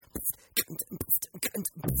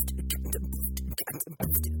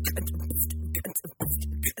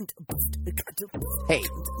Hey,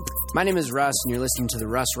 my name is Russ, and you're listening to the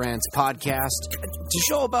Russ Rants podcast. It's a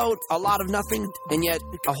show about a lot of nothing, and yet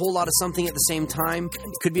a whole lot of something at the same time.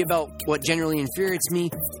 It could be about what generally infuriates me,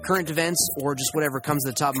 current events, or just whatever comes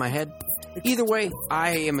to the top of my head. Either way,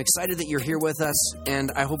 I am excited that you're here with us, and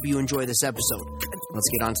I hope you enjoy this episode. Let's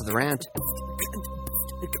get on to the rant.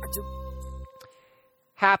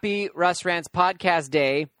 Happy Russ Rants Podcast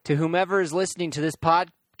Day to whomever is listening to this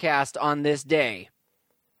podcast on this day.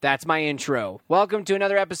 That's my intro. Welcome to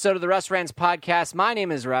another episode of the Russ Rants Podcast. My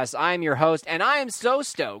name is Russ. I'm your host, and I am so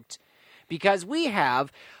stoked because we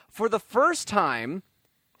have, for the first time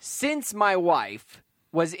since my wife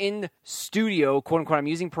was in studio, quote-unquote, I'm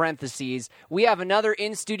using parentheses, we have another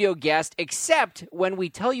in-studio guest, except when we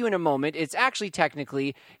tell you in a moment, it's actually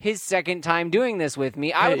technically his second time doing this with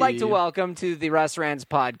me. I would like to welcome to the Russ Rants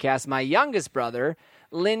Podcast my youngest brother,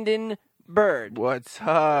 Lyndon Bird. What's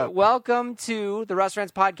up? Welcome to the Russ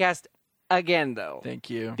Rants Podcast again, though. Thank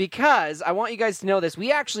you. Because I want you guys to know this.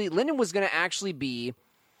 Lyndon was going to actually be,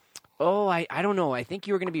 I don't know. I think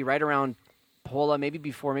you were going to be right around Pola, maybe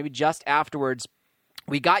before, maybe just afterwards.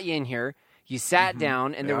 We got you in here, you sat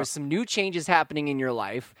down, and there was some new changes happening in your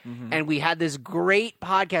life, and we had this great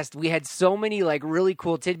podcast. We had so many, really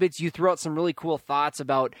cool tidbits. You threw out some really cool thoughts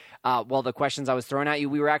about, the questions I was throwing at you.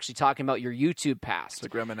 We were actually talking about your YouTube past. It's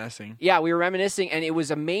like reminiscing. Yeah, we were reminiscing, and it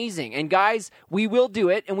was amazing. And guys, we will do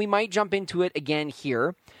it, and we might jump into it again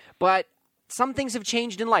here, but some things have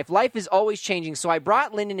changed in life. Life is always changing, so I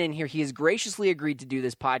brought Lyndon in here. He has graciously agreed to do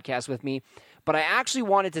this podcast with me. But I actually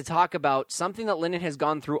wanted to talk about something that Lyndon has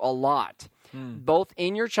gone through a lot, both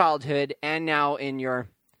in your childhood and now in your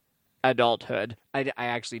adulthood. I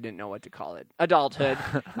actually didn't know what to call it. Adulthood.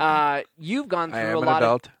 You've gone through a lot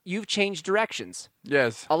of... You've changed directions.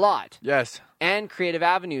 Yes. A lot. Yes. And creative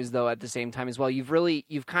avenues, though, at the same time as well.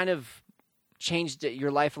 You've kind of changed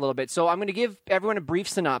your life a little bit. So I'm going to give everyone a brief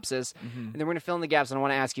synopsis, and then we're going to fill in the gaps, and I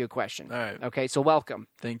want to ask you a question. All right. Okay, so welcome.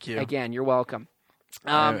 Thank you. Again, you're welcome.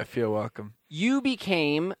 I feel welcome. You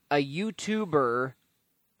became a YouTuber.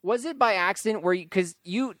 Was it by accident?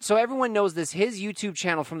 So everyone knows this. His YouTube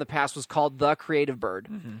channel from the past was called The Creative Bird.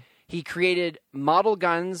 He created model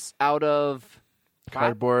guns out of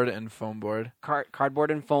Cardboard and foam board. Cardboard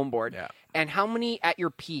and foam board. Yeah. And at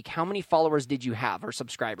your peak, how many followers did you have or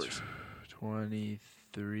subscribers?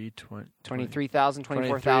 23,000,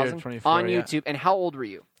 24,000 on YouTube. Yeah. And how old were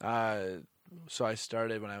you? So I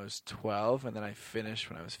started when I was 12, and then I finished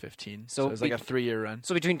when I was 15. So it was like a 3-year run.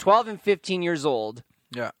 So between 12 and 15 years old,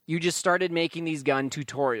 yeah, you just started making these gun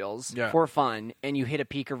tutorials for fun, and you hit a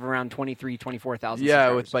peak of around 24,000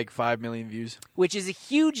 Yeah, with like 5 million views. Which is a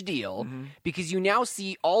huge deal because you now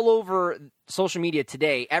see all over social media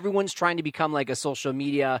today, everyone's trying to become like a social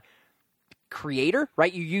media creator,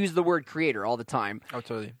 right? You use the word creator all the time. Oh,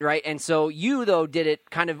 totally. Right? And so you, though, did it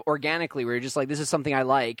kind of organically where you're just like, this is something I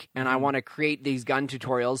like, and I want to create these gun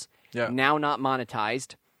tutorials, now not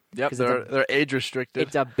monetized. Yep, they're age restricted.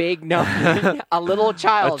 It's a big no. A little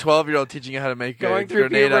child. A 12-year-old teaching you how to make going a through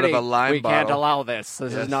grenade puberty. out of a lime bottle. We can't allow this.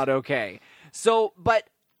 This is not okay. So, but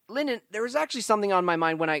Lyndon, there was actually something on my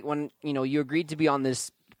mind when you agreed to be on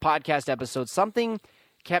this podcast episode. Something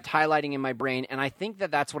kept highlighting in my brain, and I think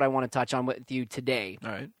that's what I want to touch on with you today.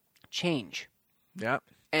 All right. Change. Yeah.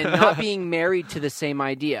 And not being married to the same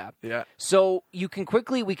idea. Yeah. So we can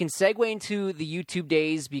segue into the YouTube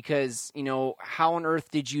days because, how on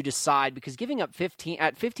earth did you decide? Because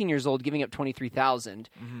at 15 years old, giving up 23,000,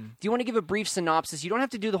 do you want to give a brief synopsis? You don't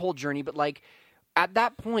have to do the whole journey, but at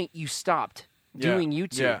that point, you stopped doing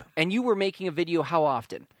YouTube, and you were making a video how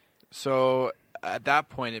often? So at that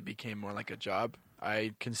point, it became more like a job.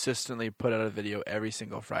 I consistently put out a video every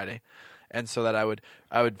single Friday, and so that I would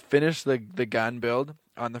finish the gun build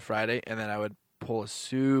on the Friday, and then I would pull a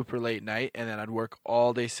super late night, and then I'd work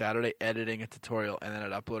all day Saturday editing a tutorial, and then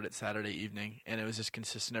I'd upload it Saturday evening, and it was just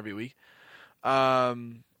consistent every week.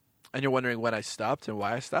 And you're wondering when I stopped and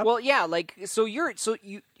why I stopped? Well, yeah,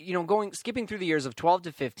 skipping through the years of 12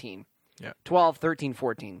 to 15, 12, 13,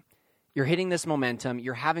 14, you're hitting this momentum,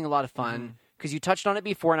 you're having a lot of fun. Because you touched on it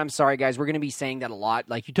before, and I'm sorry, guys, we're going to be saying that a lot.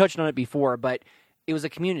 You touched on it before, but it was a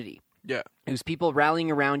community. Yeah. It was people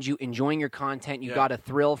rallying around you, enjoying your content. You got a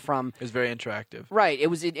thrill from... It was very interactive. Right.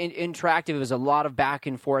 It was interactive. It was a lot of back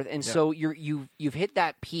and forth. And so you've hit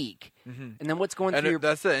that peak. And then what's going through your...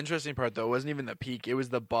 That's the interesting part, though. It wasn't even the peak. It was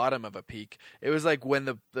the bottom of a peak. It was like when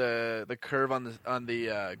the curve on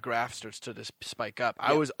the graph starts to just spike up. Yep.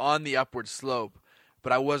 I was on the upward slope,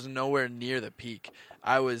 but I was nowhere near the peak.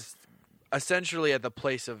 I was... essentially at the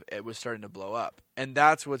place of it was starting to blow up. And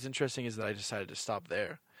that's what's interesting is that I decided to stop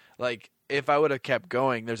there. If I would have kept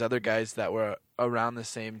going, there's other guys that were around the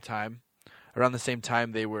same time around the same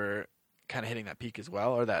time they were kind of hitting that peak as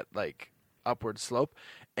well, or that like upward slope,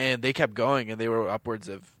 and they kept going, and they were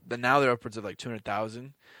now they're upwards of like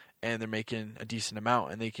 200,000, and they're making a decent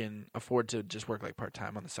amount, and they can afford to just work like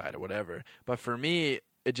part-time on the side or whatever. But for me,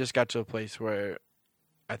 it just got to a place where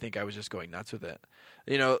I think I was just going nuts with it.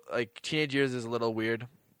 You know, like teenage years is a little weird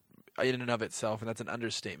in and of itself, and that's an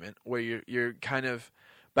understatement, where you're kind of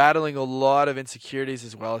battling a lot of insecurities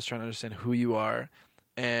as well as trying to understand who you are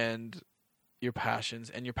and your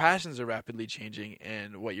passions. And your passions are rapidly changing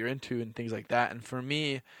and what you're into and things like that. And for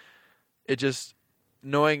me, it just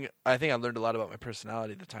I think I learned a lot about my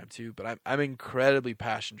personality at the time too, but I'm incredibly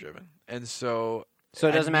passion driven. And so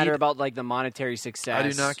it doesn't matter about like the monetary success. I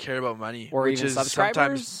do not care about money or which even is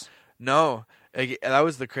subscribers. No, that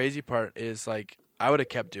was the crazy part, is like I would have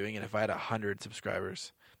kept doing it if I had 100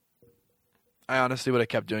 subscribers. I honestly would have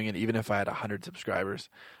kept doing it even if I had 100 subscribers.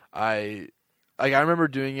 I remember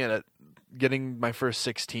doing it getting my first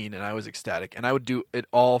 16, and I was ecstatic, and I would do it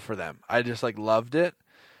all for them. I just like loved it,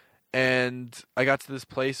 and I got to this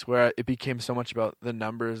place where it became so much about the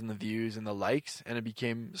numbers and the views and the likes, and it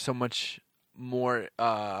became so much more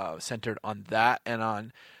centered on that and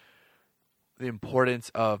on the importance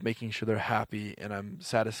of making sure they're happy, and I'm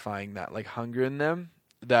satisfying that like hunger in them,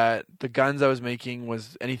 that the guns I was making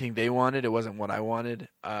was anything they wanted. It wasn't what I wanted.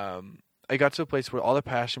 I got to a place where all the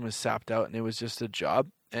passion was sapped out, and it was just a job.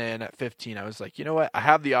 And at 15, I was like, you know what? I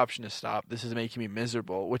have the option to stop. This is making me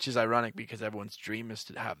miserable, which is ironic because everyone's dream is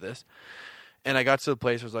to have this. And I got to the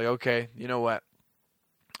place where I was like, okay, you know what?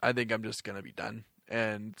 I think I'm just going to be done.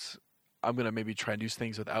 And I'm going to maybe try and do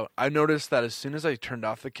things without. I noticed that as soon as I turned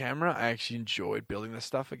off the camera, I actually enjoyed building this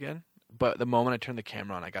stuff again. But the moment I turned the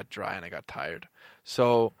camera on, I got dry and I got tired.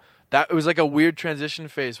 So it was like a weird transition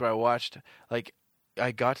phase where I watched, like,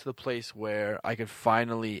 I got to the place where I could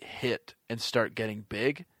finally hit and start getting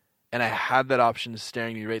big, and I had that option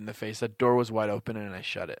staring me right in the face. That door was wide open, and I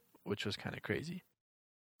shut it, which was kind of crazy.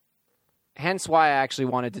 Hence why I actually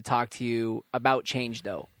wanted to talk to you about change,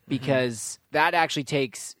 though, because that actually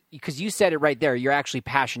takes, because you said it right there, you're actually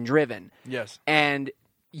passion driven. Yes. And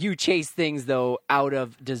you chase things, though, out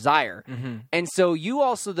of desire. Mm-hmm. And so you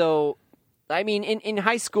also, though, I mean, in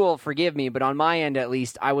high school, forgive me, but on my end at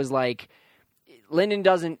least, I was like, Lyndon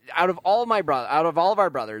doesn't, out of all of our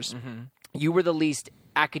brothers, you were the least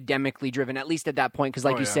academically driven, at least at that point, because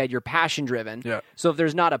like you said, you're passion driven. Yeah. So if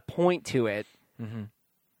there's not a point to it,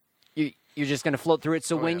 you're just going to float through it.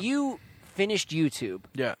 So when you finished YouTube,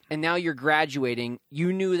 and now you're graduating,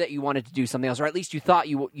 you knew that you wanted to do something else, or at least you thought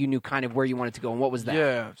you knew kind of where you wanted to go, and what was that?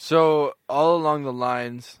 Yeah. So all along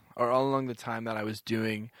the time that I was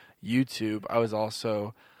doing YouTube, I was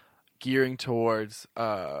also gearing towards,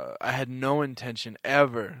 I had no intention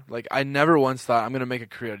ever, like I never once thought I'm going to make a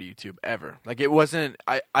career out of YouTube, ever. Like it wasn't,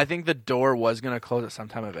 I think the door was going to close at some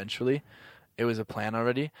time eventually. It was a plan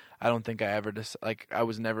already. I don't think I ever I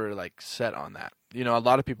was never like set on that. You know, a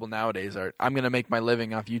lot of people nowadays are, I'm going to make my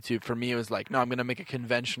living off YouTube. For me, it was like, no, I'm going to make a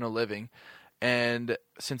conventional living. And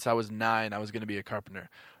since I was 9, I was going to be a carpenter.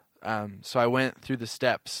 So I went through the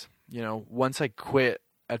steps. You know, once I quit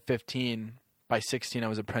at 15, by 16, I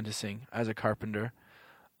was apprenticing as a carpenter,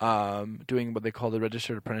 doing what they call the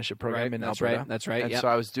Registered Apprenticeship Program in Alberta. That's right. And so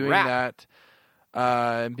I was doing that.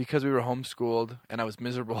 And because we were homeschooled, and I was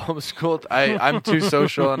miserable homeschooled, I'm too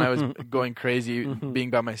social, and I was going crazy being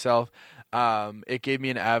by myself. It gave me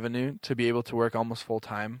an avenue to be able to work almost full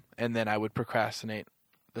time, and then I would procrastinate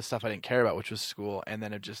the stuff I didn't care about, which was school, and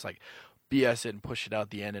then it just like BS it and push it out at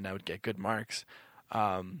the end, and I would get good marks.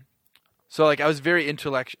 So like I was very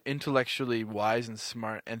intellectually wise and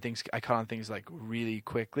smart, and I caught on things like really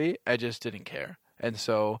quickly. I just didn't care. And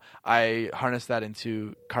so I harnessed that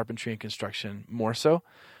into carpentry and construction more so.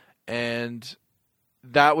 And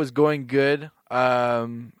that was going good. I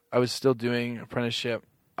was still doing apprenticeship.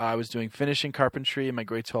 I was doing finishing carpentry in my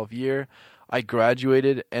grade 12 year. I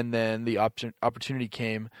graduated, and then the opportunity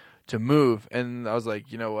came to move, and I was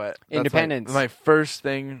like, you know what? Independence. My first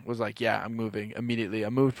thing was like, yeah, I'm moving immediately. I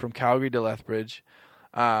moved from Calgary to Lethbridge.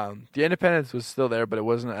 The independence was still there, but it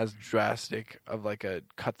wasn't as drastic of like a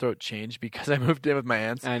cutthroat change because I moved in with my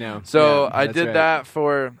aunts. I know. So I did that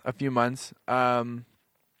for a few months,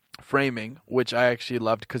 framing, which I actually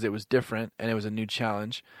loved because it was different and it was a new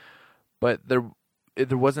challenge. But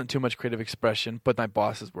there wasn't too much creative expression, but my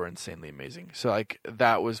bosses were insanely amazing. So like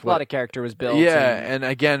that was a lot of character was built. Yeah, and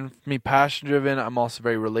again, me passion driven. I'm also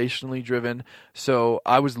very relationally driven. So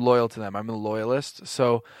I was loyal to them. I'm a loyalist.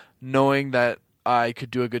 So knowing that I could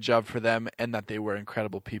do a good job for them and that they were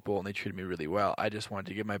incredible people and they treated me really well, I just wanted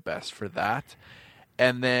to give my best for that.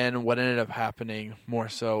 And then what ended up happening more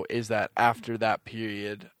so is that after that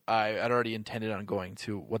period, I'd already intended on going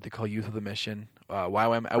to what they call Youth of the Mission,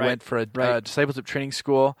 YWAM. I went for a discipleship training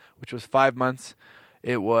school, which was 5 months.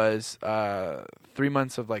 It was 3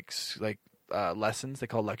 months of lessons. They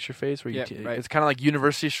call it lecture phase, where it's kind of like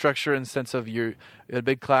university structure in the sense of you're in a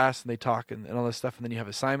big class and they talk and all this stuff, and then you have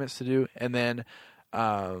assignments to do. And then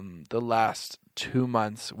the last 2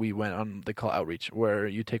 months we went on, they call outreach, where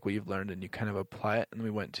you take what you've learned and you kind of apply it. And we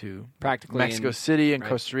went to practically Mexico City and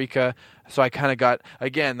Costa Rica. So I kind of got,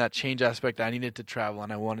 again, that change aspect. I needed to travel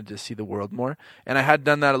and I wanted to see the world more. And I had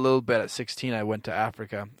done that a little bit at 16. I went to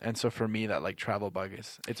Africa. And so for me, that travel bug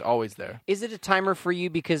it's always there. Is it a timer for you?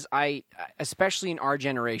 Because especially in our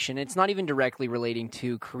generation, it's not even directly relating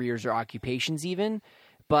to careers or occupations even,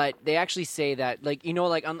 but they actually say that,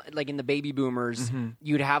 in the baby boomers,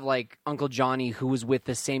 you'd have Uncle Johnny, who was with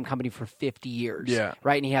the same company for 50 years,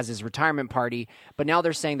 right? And he has his retirement party. But now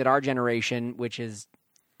they're saying that our generation, which is,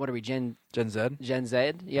 what are we, Gen Z? Gen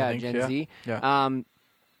Z, yeah, Gen Z. Yeah.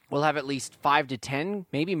 We'll have at least 5 to 10,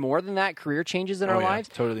 maybe more than that, career changes in our lives.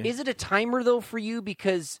 Totally. Is it a timer, though, for you?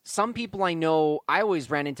 Because some people I know, I always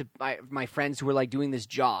ran into my friends who were doing this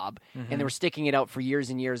job, and they were sticking it out for years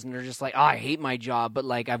and years, and they're just like, oh, I hate my job, but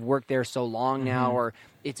I've worked there so long now, or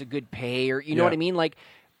it's a good pay, or you know what I mean?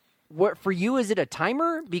 What for you, is it a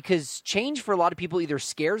timer? Because change for a lot of people either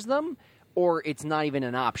scares them or it's not even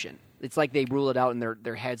an option. It's like they rule it out in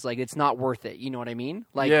their heads, it's not worth it. You know what I mean?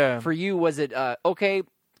 For you, was it, okay,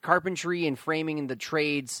 carpentry and framing and the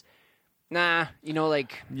trades, Yeah,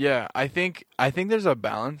 I think there's a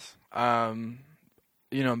balance. Being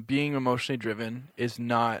emotionally driven is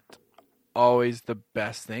not always the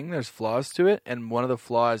best thing. There's flaws to it, and one of the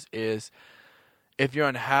flaws is if you're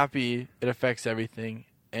unhappy, it affects everything,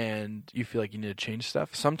 and you feel like you need to change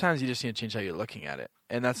stuff. Sometimes you just need to change how you're looking at it,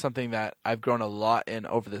 and that's something that I've grown a lot in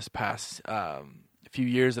over this past few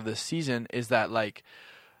years of this season, is that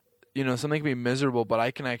something can be miserable, but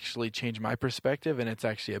I can actually change my perspective, and it's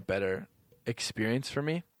actually a better experience for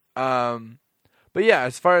me. But yeah,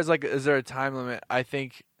 as far as is there a time limit? I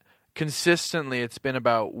think consistently it's been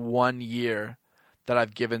about 1 year that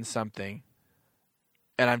I've given something,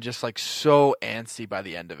 and I'm just so antsy by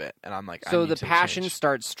the end of it, and I'm so the passion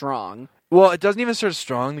starts strong. Well, it doesn't even start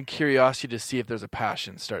strong. The curiosity to see if there's a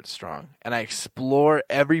passion starts strong. And I explore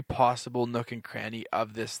every possible nook and cranny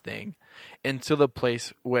of this thing until the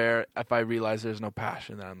place where if I realize there's no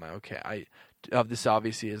passion, then I'm like, okay, this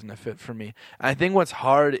obviously isn't a fit for me. And I think what's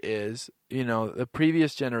hard is, the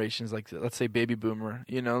previous generations, let's say baby boomer,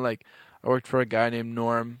 I worked for a guy named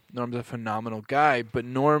Norm. Norm's a phenomenal guy, but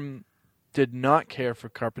Norm did not care for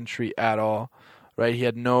carpentry at all, right? He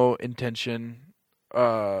had no intention.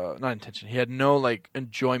 He had no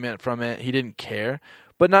enjoyment from it. He didn't care,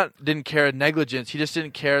 but didn't care negligence. He just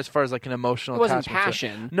didn't care as far as an emotional. It wasn't attachment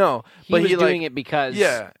passion. No, but he was doing it because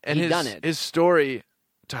and he'd done it. His story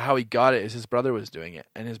to how he got it is his brother was doing it,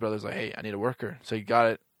 and his brother's like, "Hey, I need a worker," so he got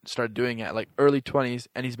it, started doing it at early 20s,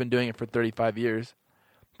 and he's been doing it for 35 years.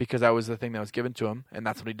 Because that was the thing that was given to him, and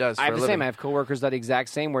that's what he does. I have the same. I have coworkers that exact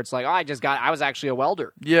same, where it's I was actually a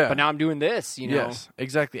welder. Yeah, but now I'm doing this. Yes,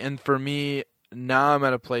 exactly. And for me, now I'm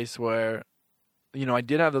at a place where, I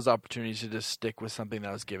did have those opportunities to just stick with something that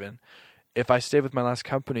I was given. If I stayed with my last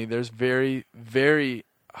company, there's very, very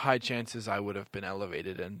high chances I would have been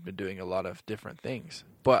elevated and been doing a lot of different things.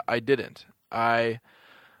 But I didn't. I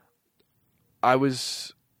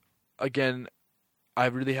was, again, I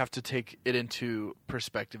really have to take it into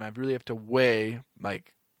perspective. I really have to weigh,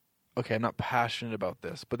 okay, I'm not passionate about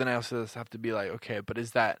this. But then I also just have to be okay, but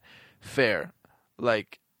is that fair?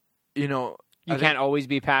 You can't always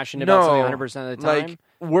be passionate about something 100% of the time.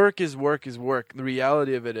 Work is work is work. The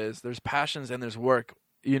reality of it is there's passions and there's work.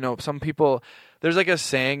 Some people, there's a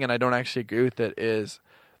saying, and I don't actually agree with it, is,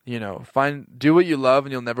 do what you love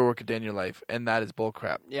and you'll never work a day in your life. And that is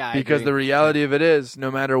bullcrap. Yeah, because the reality of it is,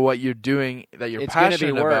 no matter what you're doing that you're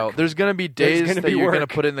passionate about, there's going to be days that you're going to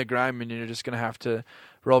put in the grime, and you're just going to have to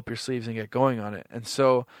roll up your sleeves and get going on it. And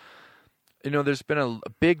so, there's been a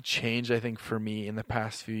big change, I think, for me in the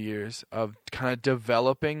past few years of kind of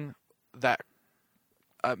developing that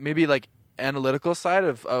maybe analytical side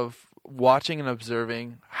of watching and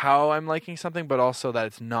observing how I'm liking something, but also that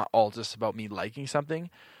it's not all just about me liking something,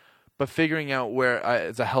 but figuring out where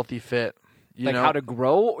it's a healthy fit. You know? How to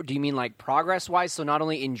grow? Or do you mean progress-wise? So not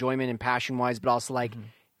only enjoyment and passion-wise, but also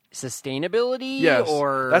sustainability? Yes,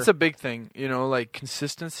 or that's a big thing.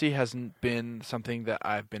 Consistency hasn't been something that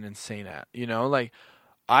I've been insane at.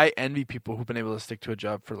 I envy people who've been able to stick to a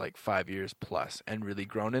job for 5 years plus and really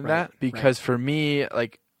grown in that. Because for me,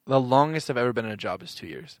 the longest I've ever been in a job is 2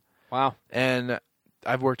 years. Wow. And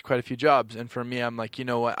I've worked quite a few jobs, and for me, I'm like, you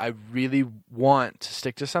know what, I really want to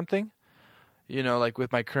stick to something. You know, like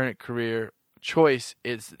with my current career choice,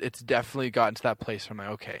 it's definitely gotten to that place where I'm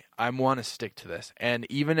like, okay, I want to stick to this. And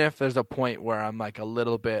even if there's a point where I'm like a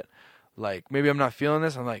little bit like, maybe I'm not feeling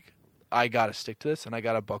this, I'm like, I got to stick to this and I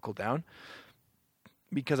got to buckle down.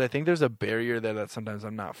 Because I think there's a barrier there that sometimes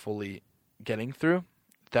I'm not fully getting through,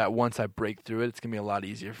 that once I break through it, it's going to be a lot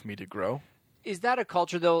easier for me to grow. Is that a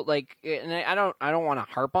culture though? Like, and I don't want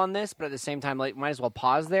to harp on this, but at the same time, like, might as well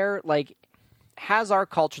pause there. Like, has our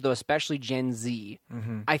culture though, especially Gen Z,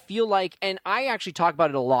 I feel like, and I actually talk about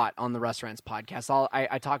it a lot on the Russ Rants podcast.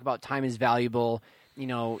 I talk about time is valuable. You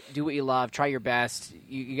know, do what you love, try your best.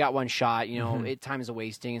 You got one shot. You know, time is a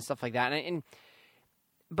wasting and stuff like that.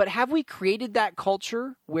 But have we created that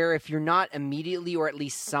culture where if you're not immediately or at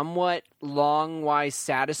least somewhat long-wise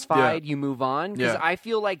satisfied, you move on? Because I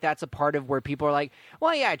feel like that's a part of where people are like,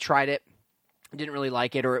 well, yeah, I tried it. Didn't really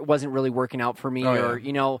like it, or it wasn't really working out for me,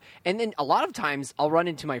 you know. And then a lot of times I'll run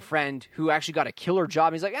into my friend who actually got a killer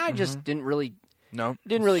job. He's like, I just didn't really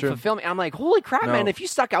fulfill me. I'm like, holy crap, man, if you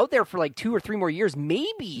stuck out there for like 2 or 3 more years,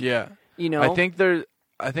 maybe. Yeah. You know? I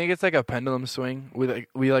think it's like a pendulum swing.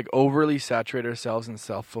 We like overly saturate ourselves in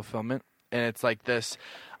self-fulfillment, and it's like this,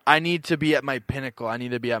 I need to be at my pinnacle. I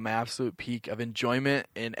need to be at my absolute peak of enjoyment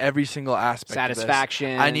in every single aspect.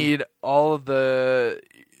 Satisfaction. Of this. I need all of the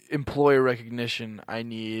employer recognition. I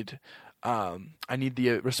need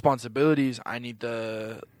the responsibilities. I need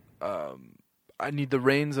the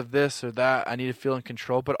reins of this or that. I need to feel in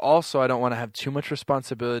control, but also I don't want to have too much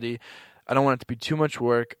responsibility. I don't want it to be too much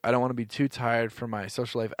work. I don't want to be too tired for my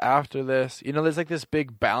social life after this. You know, there's like this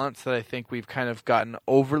big balance that I think we've kind of gotten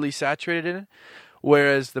overly saturated in.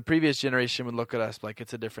 Whereas the previous generation would look at us like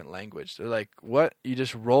it's a different language. They're like, what? You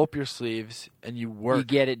just roll up your sleeves and you work. You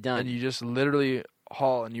get it done. And you just literally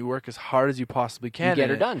haul and you work as hard as you possibly can. You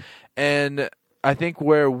get it done. And I think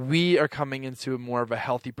where we are coming into more of a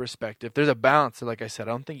healthy perspective, there's a balance. So like I said,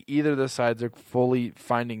 I don't think either of the sides are fully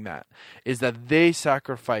finding that, is that they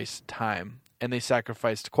sacrificed time and they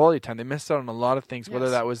sacrificed quality time. They missed out on a lot of things, whether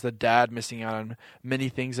that was the dad missing out on many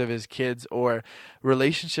things of his kids or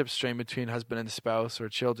relationship strain between husband and spouse or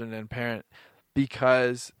children and parent,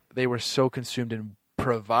 because they were so consumed in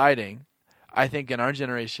providing. I think in our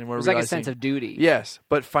generation, we're realizing... It's like a sense of duty. Yes,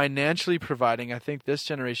 but financially providing, I think this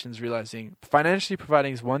generation's realizing financially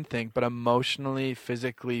providing is one thing, but emotionally,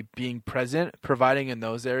 physically being present, providing in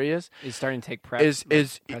those areas... Is starting to take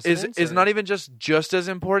precedence? Is not even just as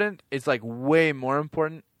important. It's like way more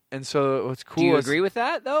important. And so what's cool Do you agree with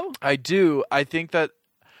that, though? I do. I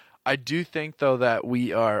do think, though, that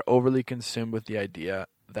we are overly consumed with the idea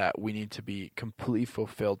that we need to be completely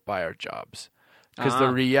fulfilled by our jobs. Because the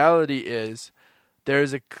reality is,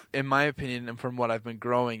 in my opinion, and from what I've been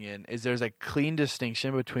growing in, is there's a clean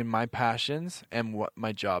distinction between my passions and what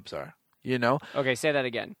my jobs are. You know? Okay, say that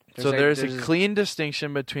again. There's a clean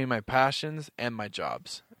distinction between my passions and my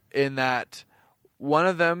jobs. In that, one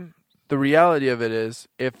of them, the reality of it is,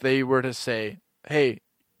 if they were to say, hey,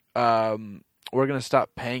 we're going to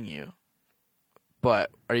stop paying you,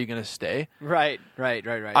 but are you going to stay? Right.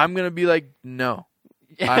 I'm going to be like, no.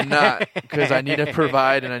 I'm not, because I need to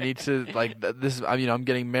provide and I need to this. I'm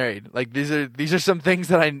getting married. Like these are some things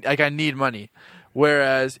that I need money.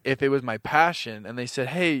 Whereas if it was my passion and they said,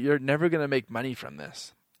 "Hey, you're never gonna make money from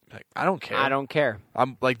this," like I don't care. I don't care.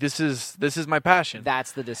 I'm like this is my passion.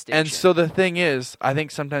 That's the distinction. And so the thing is, I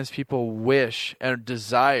think sometimes people wish and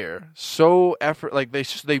desire so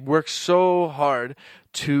they work so hard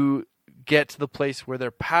to get to the place where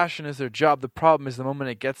their passion is their job. The problem is the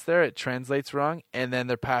moment it gets there, it translates wrong, and then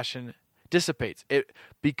their passion dissipates. It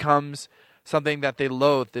becomes something that they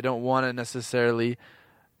loathe. They don't want to necessarily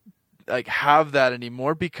have that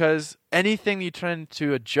anymore, because anything you turn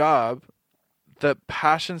into a job, the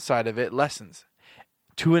passion side of it lessens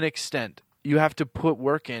to an extent. You have to put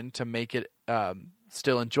work in to make it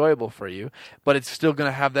still enjoyable for you, but it's still going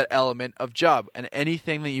to have that element of job. And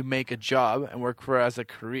anything that you make a job and work for as a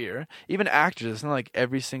career, even actors, it's not like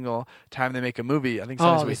every single time they make a movie, I think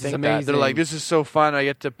sometimes we think that they're like, this is so fun, I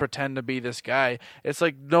get to pretend to be this guy. It's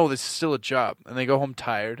like, no, this is still a job, and they go home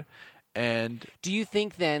tired. And do you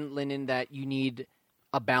think then, Lyndon, that you need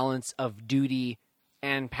a balance of duty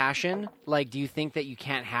and passion? Like, do you think that you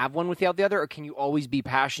can't have one without the other, or can you always be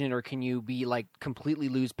passionate, or can you be like completely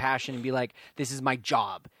lose passion and be like, this is my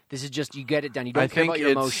job, this is just, you get it done, you don't care about your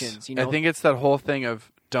emotions, you know? I think it's that whole thing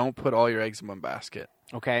of don't put all your eggs in one basket.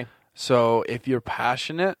 Okay. So if you're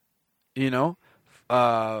passionate,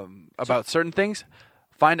 about certain things,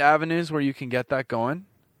 find avenues where you can get that going.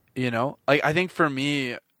 Like I think for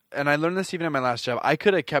me, and I learned this even at my last job. I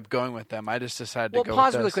could have kept going with them. I just decided to go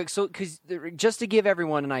pause with really this. quick. So, because just to give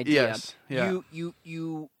everyone an idea, Yes, yeah.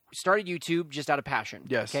 you started YouTube just out of passion.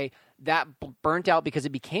 Yes. Okay. That burnt out because it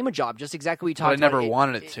became a job, just exactly what we But I talked about. never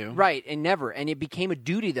wanted it to. Right, and never. And it became a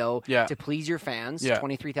duty, though, Yeah. to please your fans, Yeah.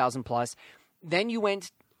 23,000 plus. Then you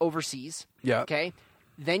went overseas. Yeah. Okay.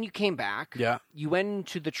 Then you came back. Yeah. You went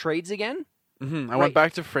into the trades again, I went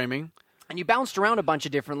back to framing. and you bounced around a bunch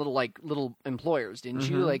of different little employers, didn't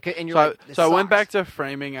you? Like, and you're So, like, this I went sucks. back to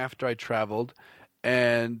framing after I traveled,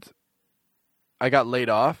 and I got laid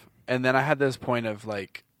off. And then I had this point of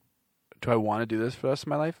like, do I want to do this for the rest of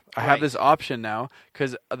my life? I have Right. this option now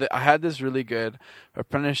because I had this really good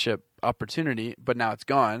apprenticeship opportunity, but now it's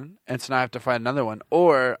gone. And so now I have to find another one.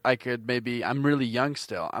 Or I could maybe, I'm really young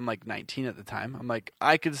still. I'm like 19 at the time. I'm like,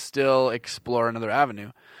 I could still explore another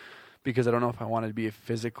avenue because I don't know if I want to be a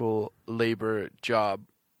physical labor job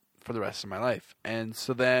for the rest of my life. And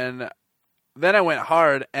so then I went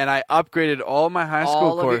hard and I upgraded all my high school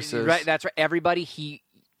All of your- courses. right, that's right. Everybody,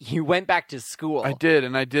 you went back to school. I did,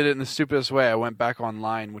 and I did it in the stupidest way. I went back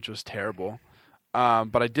online, which was terrible.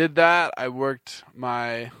 But I did that. I worked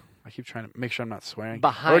my... I keep trying to make sure I'm not swearing.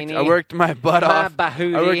 Behind I worked my butt off.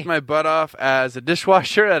 bahootie. I worked my butt off as a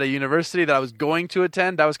dishwasher at a university that I was going to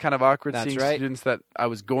attend. That was kind of awkward That's seeing right. students that I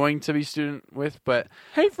was going to be student with. But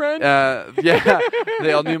Hey, friend. yeah,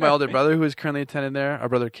 they all knew my older brother who is currently attending there, our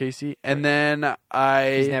brother Casey. And then He's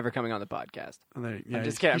I... never coming on the podcast. yeah,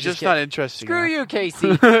 just kidding, I'm He's just just not interested. Screw you,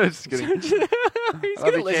 Casey. Just kidding. He's Love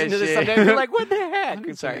gonna you, listen to this Casey. someday and be like, "What the heck?"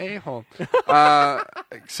 It's Sorry. an a-hole.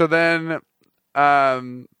 So then,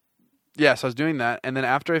 so I was doing that, and then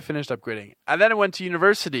after I finished upgrading, and then I went to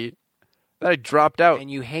university. Then I dropped out. And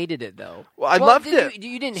you hated it, though. Well, I loved did it.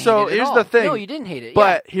 You didn't hate So it at here's all. the thing. No, you didn't hate it.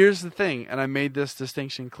 But here's the thing, and I made this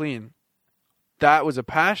distinction clean. That was a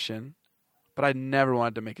passion, but I never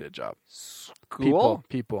wanted to make it a job. Cool.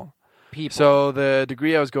 People. People. So the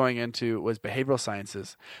degree I was going into was behavioral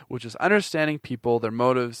sciences, which is understanding people, their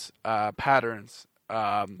motives, patterns,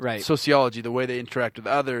 Right. sociology, the way they interact with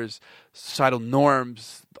others, societal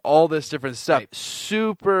norms, all this different stuff. Right.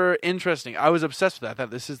 Super interesting. I was obsessed with that. I thought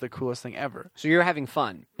this is the coolest thing ever. So you're having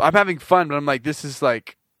fun. I'm having fun, but I'm like, this is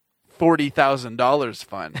like $40,000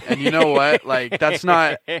 fun. And you know what? Like, that's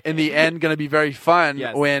not in the end going to be very fun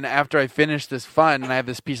Yes. when after I finish this fun and I have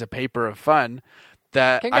this piece of paper of fun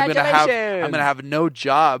that I'm going to Congratulations. have no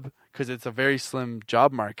job because it's a very slim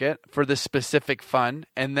job market for this specific fun.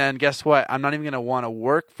 And then guess what? I'm not even going to want to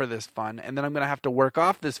work for this fun. And then I'm going to have to work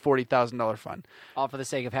off this $40,000 fun. All for the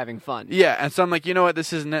sake of having fun. Yeah. And so I'm like, you know what?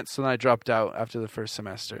 This isn't it. So then I dropped out after the first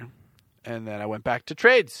semester. And then I went back to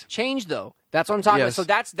trades. Change, though. That's what I'm talking Yes.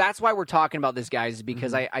 about. So that's why we're talking about this, guys, is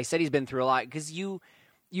because I said he's been through a lot. Because you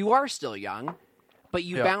are still young, but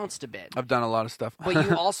you Yeah. bounced a bit. I've done a lot of stuff. But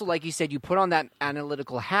you also, like you said, you put on that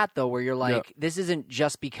analytical hat, though, where you're like, Yep. this isn't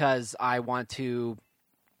just because I want to.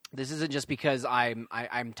 This isn't just because I'm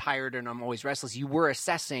tired and I'm always restless. You were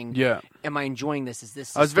assessing. Yeah. Am I enjoying this? Is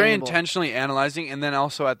this? I was very sustainable? intentionally analyzing and then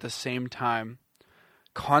also at the same time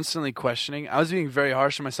constantly questioning. I was being very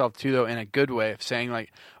harsh on myself too, though, in a good way of saying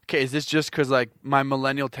like, okay, is this just because like my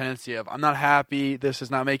millennial tendency of I'm not happy, this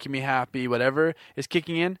is not making me happy, whatever is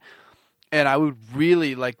kicking in? And I would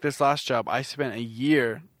really like this last job. I spent a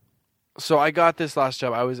year. So I got this last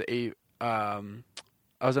job. I was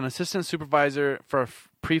an assistant supervisor for a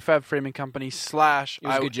prefab framing company / It was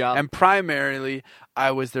a good job. And primarily,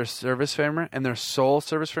 I was their service framer and their sole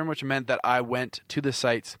service framer, which meant that I went to the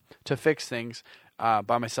sites to fix things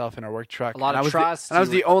by myself in our work truck. A lot And of I was trust. and I was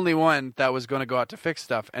You the only one that was going to go out to fix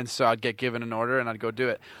stuff. And so I'd get given an order and I'd go do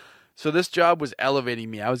it. So this job was elevating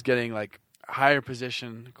me. I was getting like higher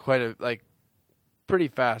position pretty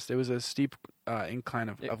fast. It was a steep incline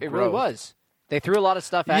of It growth. really was. They threw a lot of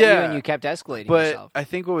stuff at you, Yeah. and you kept escalating But yourself. I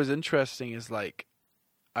think what was interesting is like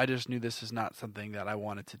I just knew this is not something that I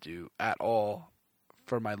wanted to do at all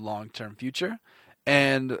for my long-term future.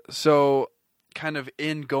 And so kind of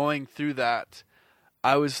in going through that,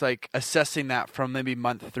 I was like assessing that from maybe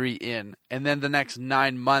month 3 in. And then the next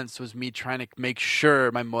 9 months was me trying to make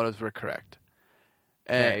sure my motives were correct.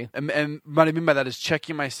 Okay. And what I mean by that is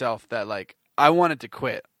checking myself that like I wanted to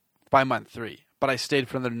quit by month 3. But I stayed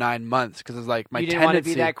for another 9 months because it was like You didn't want to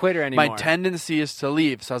be that quitter anymore. my tendency is to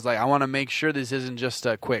leave. So I was like, I want to make sure this isn't just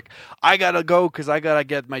a quick, I got to go because I got to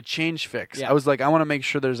get my change fixed. Yeah. I was like, I want to make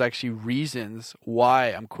sure there's actually reasons why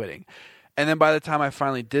I'm quitting. And then by the time I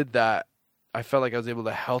finally did that, I felt like I was able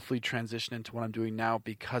to healthily transition into what I'm doing now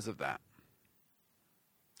because of that.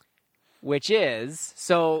 Which is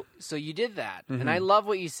so you did that, and Mm-hmm. I love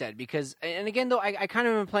what you said because, and again though, I kind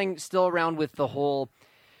of am playing still around with the whole.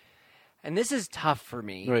 And this is tough for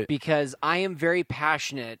me Right. because I am very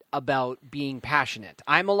passionate about being passionate.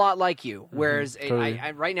 I'm a lot like you, whereas totally.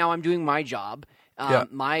 right now I'm doing my job. Yeah.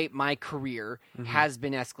 My career has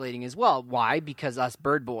been escalating as well. Why? Because us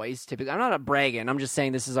bird boys, typically, I'm not bragging. I'm just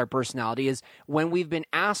saying this is our personality. Is when we've been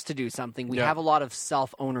asked to do something, we Yeah. have a lot of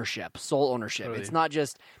self ownership, soul ownership. Totally. It's not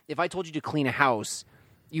just if I told you to clean a house.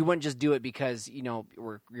 You wouldn't just do it because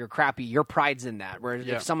you're crappy. Your pride's in that. Whereas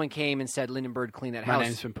Yeah. if someone came and said, "Lyndon Bird, clean that My house,"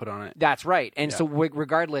 name's been put on it. that's right. And Yeah. so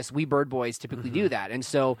regardless, we bird boys typically do that. And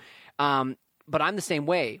so, but I'm the same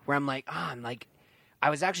way where I'm like, I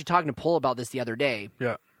was actually talking to Paul about this the other day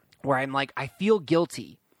Yeah. where I'm like, I feel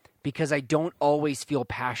guilty because I don't always feel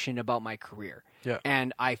passionate about my career. Yeah.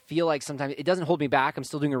 And I feel like sometimes it doesn't hold me back. I'm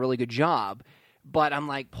still doing a really good job, but I'm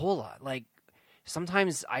like, Paula, like,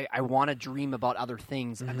 sometimes I want to dream about other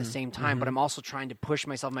things at the same time, but I'm also trying to push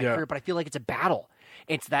myself in my Yeah. career. But I feel like it's a battle.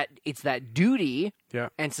 It's that duty Yeah.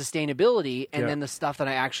 and sustainability, and Yeah. then the stuff that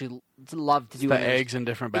I actually love to do. The and there's- eggs in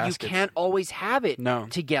different but baskets. you can't always have it No.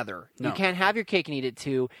 together. No. You can't have your cake and eat it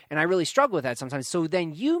too. And I really struggle with that sometimes. So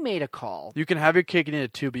then you made a call. You can have your cake and eat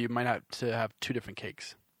it too, but you might have to have two different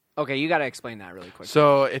cakes. Okay, you got to explain that really quick.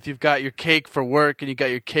 So if you've got your cake for work and you got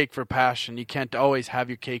your cake for passion, you can't always have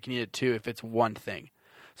your cake and eat it too if it's one thing.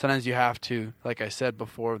 Sometimes you have to, like I said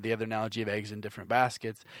before, the other analogy of eggs in different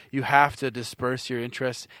baskets, you have to disperse your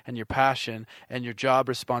interests and your passion and your job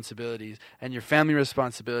responsibilities and your family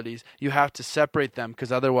responsibilities. You have to separate them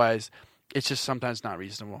because otherwise it's just sometimes not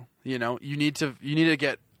reasonable. You know, you need to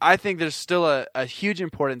get, I think there's still a huge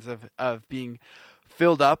importance of being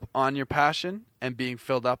filled up on your passion and being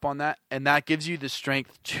filled up on that. And that gives you the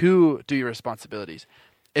strength to do your responsibilities.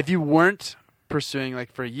 If you weren't pursuing,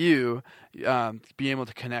 like for you, being able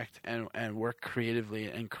to connect and work creatively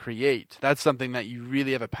and create, that's something that you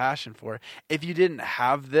really have a passion for. If you didn't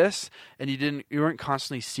have this and you weren't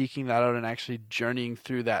constantly seeking that out and actually journeying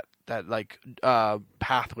through that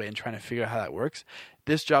pathway and trying to figure out how that works,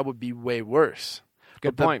 this job would be way worse.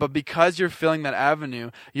 Good point. But because you're filling that avenue,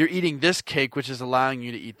 you're eating this cake, which is allowing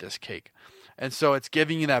you to eat this cake. And so it's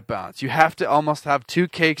giving you that balance. You have to almost have two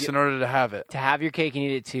cakes in order to have it. To have your cake and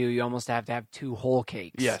eat it too, you almost have to have two whole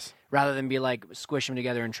cakes. Yes. Rather than be like, squish them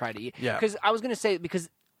together and try to eat. Yeah. Because I was going to say,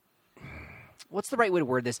 what's the right way to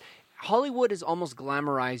word this? Hollywood is almost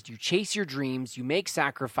glamorized. You chase your dreams. You make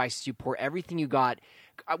sacrifices. You pour everything you got.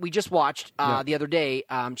 We just watched the other day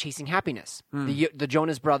Chasing Happiness, the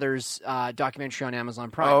Jonas Brothers documentary on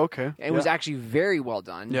Amazon Prime. Oh, okay. It was actually very well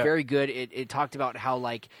done, Yeah. very good. It talked about how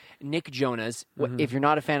like Nick Jonas. If you're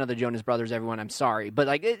not a fan of the Jonas Brothers, everyone, I'm sorry, but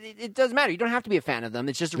like it doesn't matter. You don't have to be a fan of them.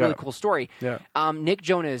 It's just a really cool story. Yeah. Nick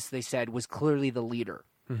Jonas, they said, was clearly the leader.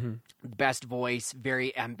 Best voice,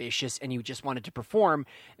 very ambitious, and he just wanted to perform.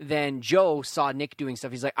 Then Joe saw Nick doing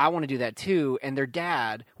stuff. He's like, I want to do that too. And their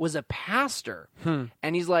dad was a pastor.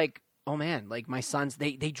 And he's like, oh man, like my sons,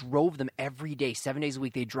 they drove them every day, 7 days a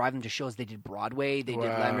week. They drive them to shows. They did Broadway. They did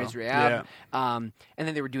Wow. Les Mis Rehab. And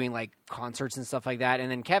then they were doing like concerts and stuff like that. And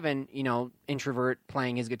then Kevin, introvert,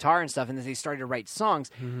 playing his guitar and stuff. And then they started to write songs.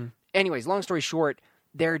 Anyways, long story short,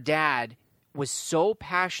 their dad was so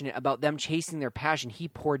passionate about them chasing their passion, he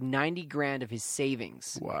poured $90,000 of his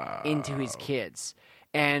savings into his kids.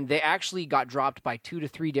 And they actually got dropped by 2 to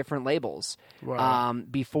 3 different labels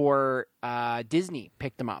before Disney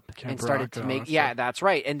picked them up and started to make. Yeah, that's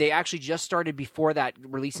right. And they actually just started before that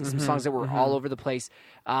releasing some songs that were all over the place.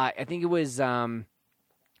 I think it was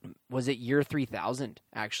it Year 3000?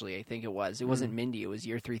 Actually, I think it was. It wasn't Mindy. It was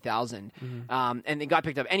Year 3000. And they got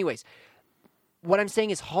picked up. Anyways. What I'm saying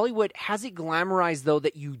is Hollywood has it glamorized, though,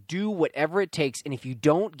 that you do whatever it takes, and if you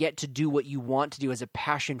don't get to do what you want to do as a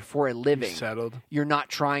passion for a living, Settled. you're not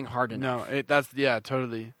trying hard enough. No,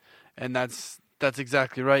 totally, and that's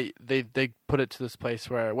exactly right. They put it to this place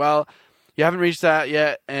where, well, you haven't reached that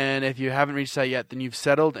yet, and if you haven't reached that yet, then you've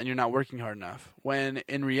settled and you're not working hard enough. When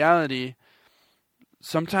in reality,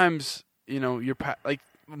 sometimes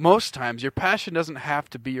most times your passion doesn't have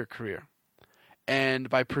to be your career, and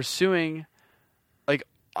by pursuing.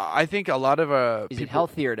 I think a lot of Is people, it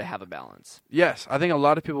healthier to have a balance? Yes, I think a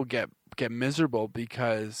lot of people get miserable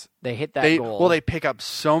because They hit that goal. Well, they pick up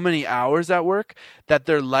so many hours at work that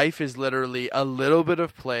their life is literally a little bit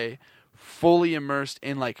of play, fully immersed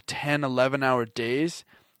in like 10, 11-hour days,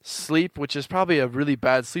 sleep, which is probably a really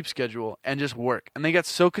bad sleep schedule, and just work. And they get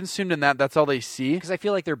so consumed in that's all they see. Because I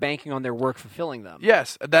feel like they're banking on their work fulfilling them.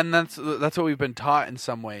 Yes, then that's what we've been taught in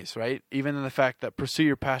some ways, right? Even in the fact that pursue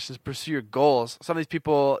your passions, pursue your goals. Some of these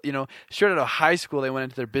people, straight out of high school, they went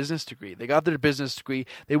into their business degree. They got their business degree,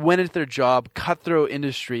 they went into their job, cutthroat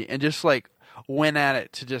industry, and just like went at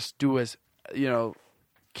it to just do as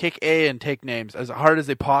kick A and take names as hard as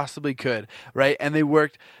they possibly could, right? And they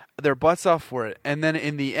worked their butts off for it. And then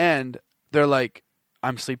in the end, they're like,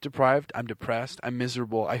 I'm sleep deprived, I'm depressed, I'm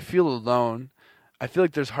miserable, I feel alone, I feel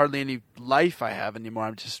like there's hardly any life I have anymore,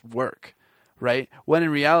 I'm just work, right? When in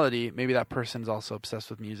reality, maybe that person's also obsessed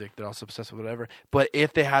with music, they're also obsessed with whatever. But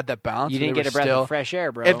if they had that balance, You didn't get a breath of fresh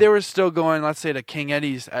air, bro. if they were still going, let's say, to King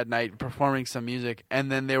Eddie's at night, performing some music,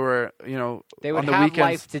 and then they were, they would on the have weekends,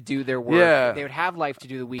 life to do their work. Yeah. They would have life to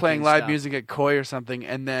do the weekend playing live stuff. music at Koi or something,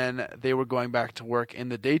 and then they were going back to work in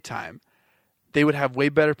the daytime, they would have way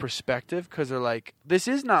better perspective because they're like, this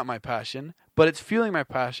is not my passion, but it's fueling my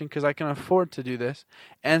passion because I can afford to do this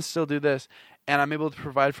and still do this. And I'm able to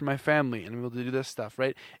provide for my family and I'm able to do this stuff,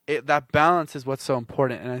 right? That balance is what's so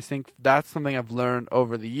important. And I think that's something I've learned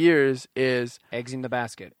over the years is... Eggs in the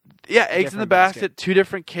basket. Yeah, eggs in the Different basket, 2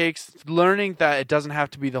 different cakes, learning that it doesn't have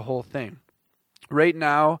to be the whole thing. Right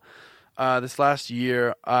now, this last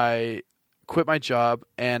year, I quit my job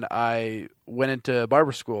and I went into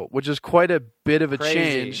barber school, which is quite a bit of a Crazy.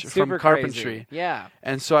 change Super from carpentry. crazy. Yeah.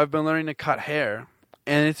 And so I've been learning to cut hair,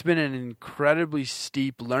 and it's been an incredibly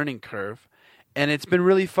steep learning curve. And it's been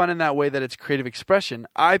really fun in that way that it's creative expression.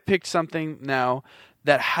 I picked something now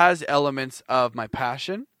that has elements of my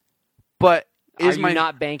passion, but Are you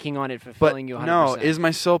not banking on it fulfilling you 100%? No, is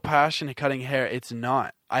my sole passion cutting hair? It's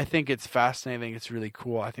not. I think it's fascinating. It's really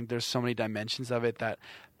cool. I think there's so many dimensions of it that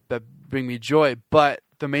bring me joy. But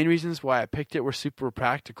the main reasons why I picked it were super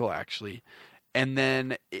practical, actually. And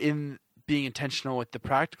then in being intentional with the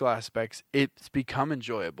practical aspects, it's become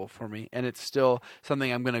enjoyable for me. And it's still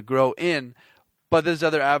something I'm going to grow in. But there's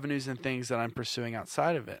other avenues and things that I'm pursuing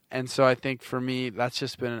outside of it. And so I think for me, that's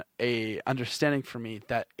just been a understanding for me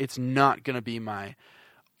that it's not going to be my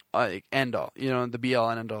end all, the be all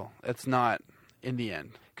and end all. It's not in the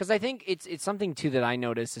end. Because I think it's something, too, that I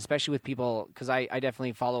notice, especially with people, because I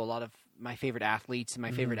definitely follow a lot of my favorite athletes and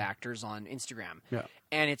my favorite actors on Instagram. Yeah.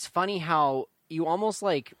 And it's funny how you almost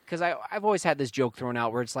because I've always had this joke thrown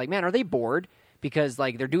out where it's like, man, are they bored? Because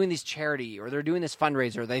they're doing this charity or they're doing this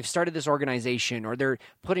fundraiser, they've started this organization, or they're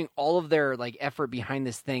putting all of their effort behind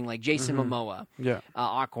this thing, like Jason Momoa,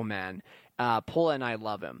 Aquaman. Paula and I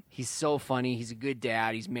love him. He's so funny. He's a good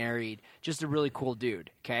dad. He's married. Just a really cool dude.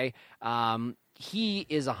 Okay. He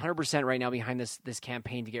is 100% right now behind this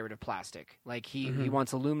campaign to get rid of plastic. He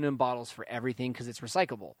wants aluminum bottles for everything because it's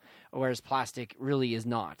recyclable, whereas plastic really is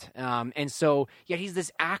not. And so, yet he's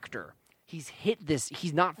this actor. He's hit this.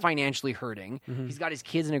 He's not financially hurting. He's got his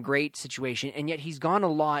kids in a great situation, and yet he's gone a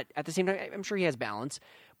lot. At the same time, I'm sure he has balance,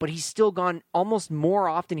 but he's still gone almost more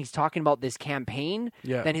often. He's talking about this campaign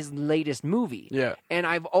than his latest movie. Yeah. And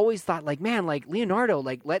I've always thought, man, Leonardo,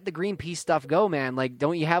 let the Greenpeace stuff go, man.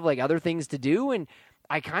 Don't you have other things to do? And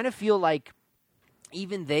I kind of feel like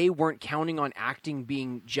even they weren't counting on acting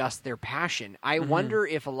being just their passion. I wonder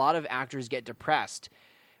if a lot of actors get depressed,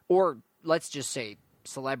 or let's just say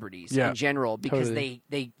celebrities in general, because they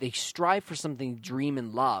strive for something, dream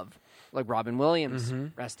and love, like Robin Williams,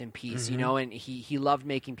 rest in peace, and he loved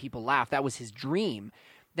making people laugh. That was his dream.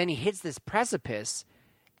 Then he hits this precipice,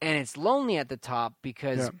 and it's lonely at the top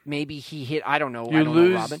because maybe he hit, I don't know,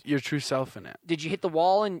 lose Robin. your true self in it. Did you hit the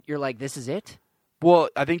wall and you're like, this is it? Well,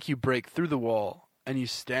 I think you break through the wall and you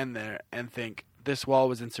stand there and think, this wall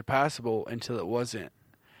was insurpassable until it wasn't.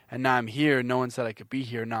 And now I'm here. No one said I could be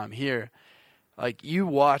here. Now I'm here. You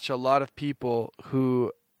watch a lot of people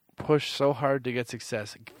who push so hard to get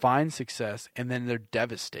success, find success, and then they're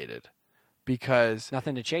devastated because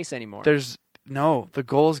nothing to chase anymore. The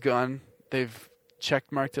goal's gone. They've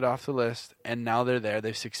check-marked it off the list, and now they're there.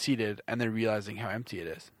 They've succeeded, and they're realizing how empty it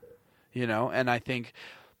is. And I think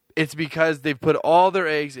it's because they've put all their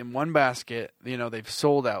eggs in one basket. They've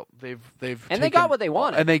sold out. They got what they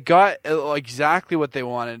wanted. And they got exactly what they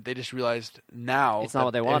wanted. They just realized now it's not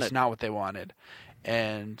what they wanted. It's not what they wanted.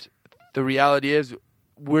 And the reality is,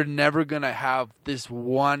 we're never going to have this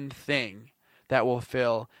one thing that will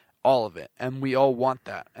fill all of it. And we all want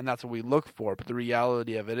that. And that's what we look for. But the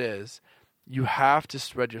reality of it is, you have to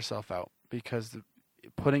spread yourself out, because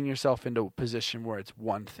putting yourself into a position where it's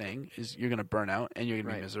one thing you're going to burn out and you're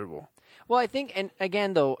going to be miserable. Well, I think, and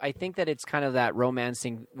again, though, I think that it's kind of that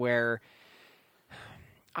romancing where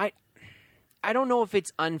I don't know if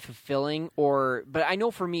it's unfulfilling but I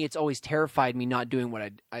know for me, it's always terrified me not doing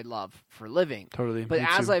what I love for a living. Totally. But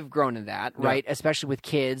as I've grown in that, right, especially with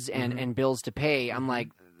kids and bills to pay, I'm like,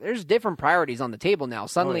 there's different priorities on the table now.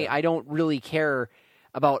 Suddenly, I don't really care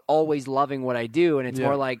about always loving what I do, and it's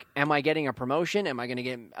more like, am I getting a promotion? Am I going to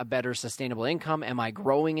get a better sustainable income? Am I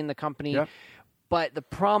growing in the company? Yep. But the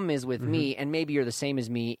problem is with me, and maybe you're the same as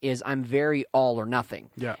me, is I'm very all or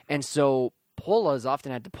nothing. Yeah. And so Pola has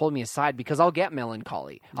often had to pull me aside because I'll get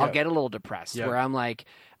melancholy. I'll Yeah. get a little depressed Yeah. where I'm like,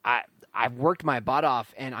 I've worked my butt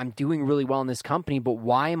off and I'm doing really well in this company, but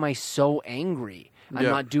why am I so angry? I'm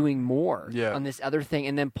Yeah. not doing more Yeah. on this other thing.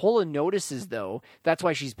 And then Pola notices, though, that's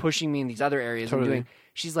why she's pushing me in these other areas. Totally. And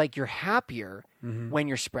she's like, you're happier when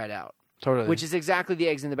you're spread out. Totally. Which is exactly the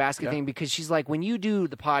eggs in the basket thing, because she's like, when you do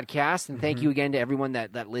the podcast, and thank you again to everyone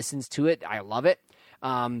that listens to it. I love it.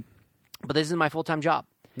 But this is my full-time job.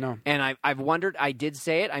 No. And I've wondered, I did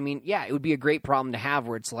say it. I mean, yeah, it would be a great problem to have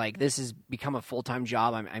where it's like, this has become a full-time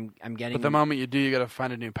job. I'm getting. But the moment you do, you got to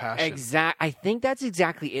find a new passion. I think that's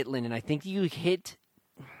exactly it, Lynn. And I think you hit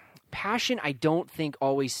passion. I don't think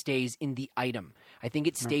always stays in the item. I think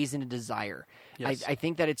it stays in a desire. Yes. I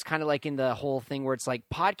think that it's kind of like in the whole thing where it's like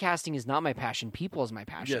podcasting is not my passion. People is my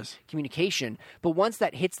passion. Yes. Communication. But once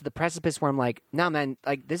that hits the precipice where I'm like, nah, man,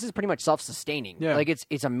 like this is pretty much self-sustaining. Yeah. Like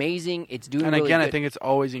it's amazing. It's doing And really again, good. I think it's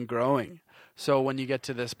always in growing. So when you get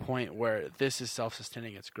to this point where this is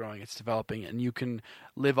self-sustaining, it's growing, it's developing, and you can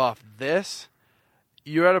live off this,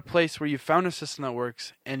 you're at a place where you found a system that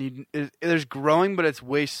works, and there's growing, but it's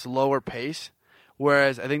way slower pace.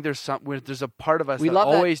 Whereas I think there's a part of us We that love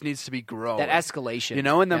that- always needs to be growing. that escalation. You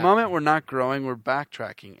know, in the Yeah. moment we're not growing, we're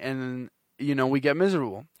backtracking, and we get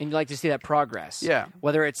miserable. And you like to see that progress. Yeah.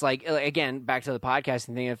 Whether it's like, again, back to the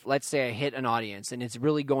podcasting thing, if let's say I hit an audience and it's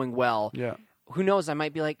really going well, Yeah. who knows, I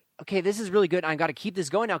might be like, okay, this is really good. I got to keep this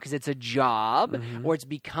going now because it's a job or it's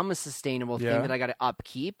become a sustainable thing Yeah. that I got to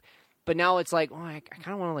upkeep. But now it's like, I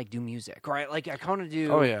kind of want to like do music, or I kind of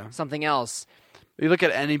do Oh, yeah. something else. You look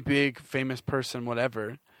at any big famous person,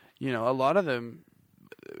 whatever, a lot of them,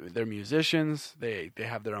 they're musicians, they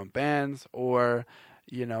have their own bands, or,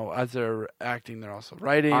 as they're acting, they're also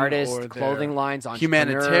writing. Artists, or clothing they're lines,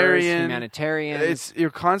 entrepreneurs, humanitarians.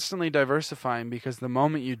 You're constantly diversifying, because the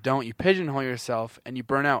moment you don't, you pigeonhole yourself and you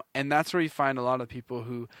burn out. And that's where you find a lot of people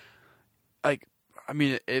who,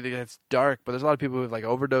 it's dark, but there's a lot of people who've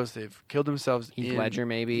overdosed, they've killed themselves. Heath Ledger,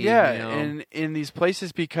 maybe. Yeah, in these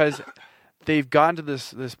places, because they've gotten to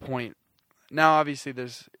this point. Now, obviously,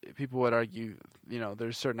 there's people would argue,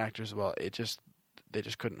 there's certain actors. Well, they just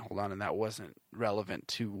couldn't hold on, and that wasn't relevant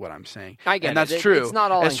to what I'm saying. I get and it. that's true. It's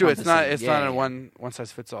not all It's true. It's not. encompassing. It's not a one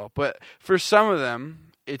size fits all. But for some of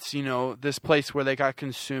them, it's this place where they got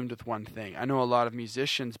consumed with one thing. I know a lot of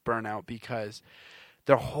musicians burn out because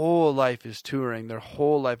their whole life is touring. Their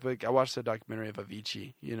whole life. I watched the documentary of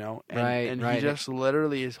Avicii, and Right. he just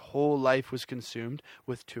literally, his whole life was consumed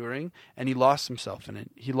with touring, and he lost himself in it.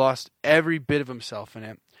 He lost every bit of himself in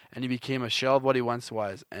it, and he became a shell of what he once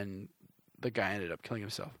was, and the guy ended up killing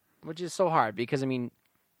himself. Which is so hard because,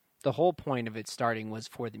 the whole point of it starting was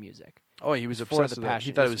for the music. Oh, he was For obsessed the with it. He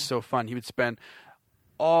passion. thought it was so fun. He would spend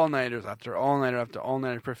all-nighters after all-nighter after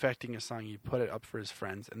all-nighter perfecting a song. He put it up for his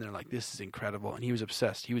friends, and they're like, this is incredible. And he was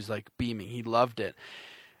obsessed. He was beaming. He loved it.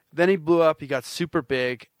 Then he blew up. He got super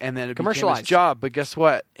big, and then it became his Commercialized. job. But guess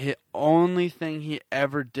what? The only thing he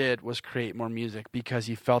ever did was create more music, because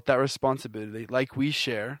he felt that responsibility, like we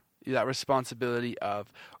share, that responsibility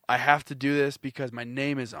of, I have to do this because my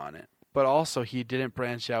name is on it. But also, he didn't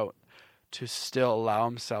branch out to still allow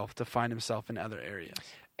himself to find himself in other areas.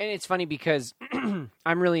 And it's funny because I'm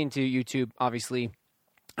really into YouTube, obviously.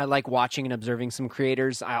 I like watching and observing some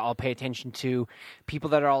creators. I'll pay attention to people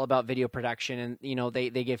that are all about video production, and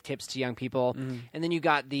they give tips to young people. And then you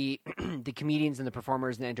got the the comedians and the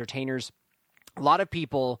performers and the entertainers. A lot of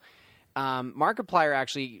people. Markiplier,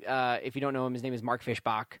 actually, if you don't know him, his name is Mark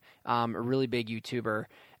Fishbach, a really big YouTuber.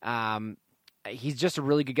 He's just a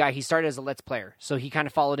really good guy. He started as a Let's Player, so he kind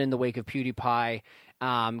of followed in the wake of PewDiePie,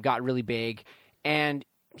 got really big, and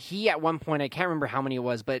he, at one point, I can't remember how many it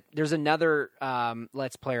was, but there's another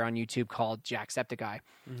Let's Player on YouTube called Jacksepticeye.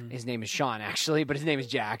 His name is Sean, actually, but his name is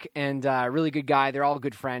Jack, and really good guy. They're all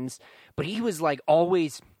good friends, but he was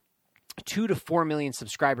always 2 to 4 million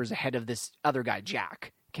subscribers ahead of this other guy,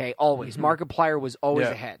 Jack. Okay, always. Markiplier was always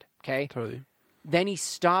ahead. Okay, Totally. Then he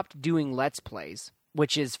stopped doing Let's Plays,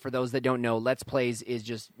 which is, for those that don't know, Let's Plays is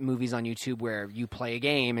just movies on YouTube where you play a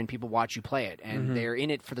game and people watch you play it. And they're in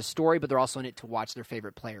it for the story, but they're also in it to watch their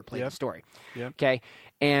favorite player play the story. Yep. Okay?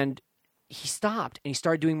 And he stopped and he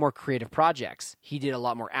started doing more creative projects. He did a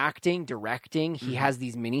lot more acting, directing. He has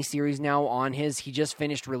these mini-series now on his. He just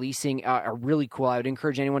finished releasing a really cool, I would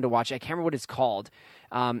encourage anyone to watch it. I can't remember what it's called.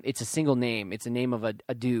 It's a single name. It's a name of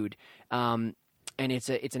a dude. And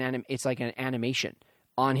it's like an animation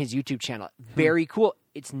on his YouTube channel. Very cool.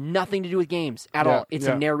 It's nothing to do with games at all. It's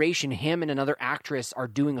a narration. Him and another actress are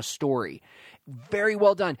doing a story. Very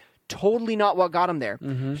well done. Totally not what got him there.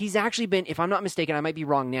 He's actually been, if I'm not mistaken, I might be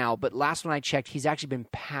wrong now, but last when I checked, he's actually been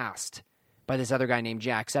passed by this other guy named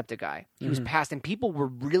Jacksepticeye. He was passed, and people were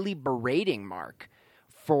really berating Mark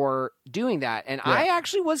for doing that. And I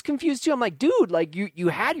actually was confused too. I'm like, dude, like you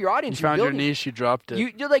had your audience. You found your niche, you dropped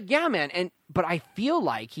it. You're like, yeah, man. But I feel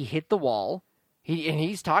like he hit the wall.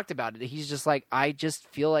 He's talked about it. He's just like, I just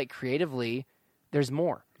feel like creatively there's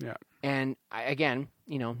more. Yeah. And again,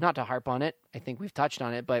 not to harp on it, I think we've touched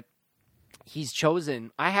on it, but he's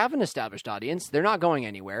chosen, I have an established audience. They're not going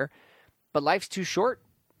anywhere, but life's too short,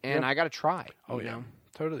 and I got to try. Oh, yeah.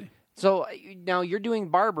 Totally. So now you're doing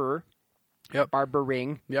barbering,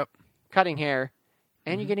 cutting hair,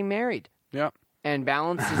 and you're getting married. Yep. And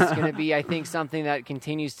balance is going to be, I think, something that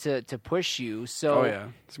continues to push you. So,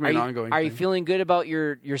 it's going to be an ongoing Are thing. you feeling good about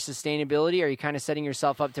your sustainability? Are you kind of setting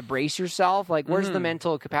yourself up to brace yourself? Like, where's the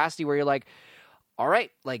mental capacity where you're like, all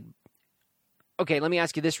right, like, okay, let me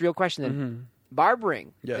ask you this real question then.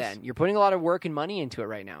 Barbering, then. You're putting a lot of work and money into it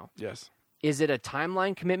right now. Yes. Is it a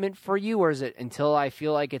timeline commitment for you, or is it until I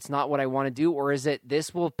feel like it's not what I want to do, or is it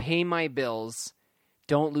this will pay my bills,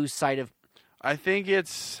 don't lose sight of... I think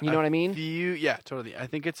it's... You know what I mean? Yeah, totally. I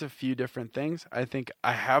think it's a few different things. I think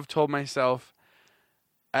I have told myself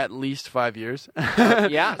at least 5 years.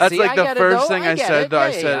 Yeah. That's see, like I the get first it, though. thing I said. Though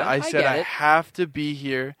I said I get it. have to be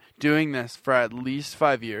here doing this for at least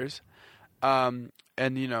 5 years. And,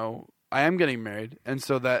 I am getting married. And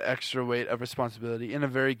so that extra weight of responsibility in a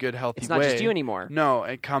very good, healthy way. It's not just you anymore. No,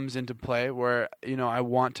 it comes into play where, I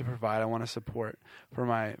want to provide. I want to support for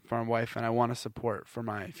my wife, and I want to support for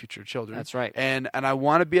my future children. That's right. And I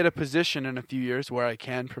want to be at a position in a few years where I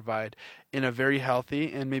can provide in a very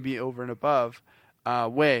healthy and maybe over and above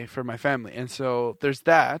way for my family. And so there's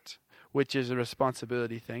that, which is a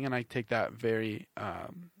responsibility thing, and I take that very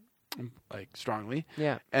strongly.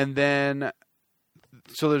 Yeah. And then...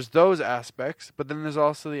 So there's those aspects, but then there's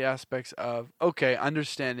also the aspects of, okay,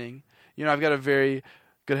 understanding. I've got a very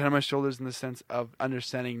good head on my shoulders in the sense of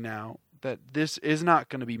understanding now that this is not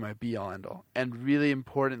going to be my be-all, end-all. And really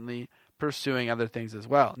importantly, pursuing other things as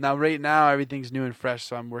well. Now, right now, everything's new and fresh,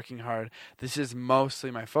 so I'm working hard. This is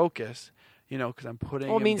mostly my focus, because I'm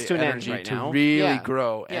putting in means the to an end energy right to now. really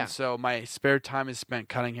grow. Yeah. And so my spare time is spent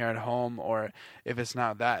cutting hair at home, or if it's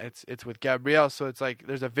not that, it's with Gabrielle. So it's like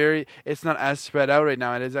it's not as spread out right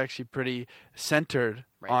now. It is actually pretty centered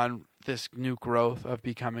on this new growth of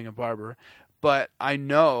becoming a barber. But I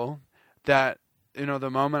know that, the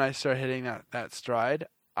moment I start hitting that stride,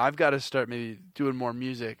 I've got to start maybe doing more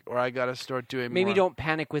music, or I got to start doing Maybe more. don't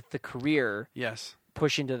panic with the career. Yes.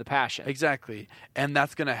 Push into the passion. Exactly. And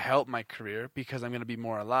that's going to help my career because I'm going to be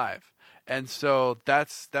more alive. And so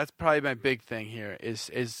that's probably my big thing here is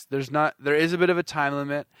there is a bit of a time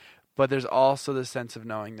limit, but there's also the sense of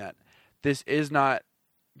knowing that this is not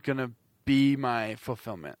going to be my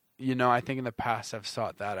fulfillment. I think in the past I've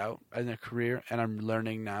sought that out in a career, and I'm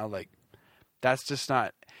learning now, like, that's just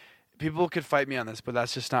not, people could fight me on this, but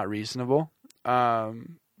that's just not reasonable.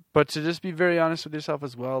 But to just be very honest with yourself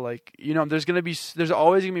as well, like, there's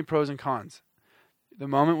always going to be pros and cons. The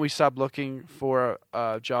moment we stop looking for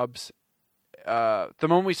jobs, the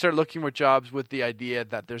moment we start looking for jobs with the idea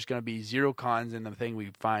that there's going to be zero cons in the thing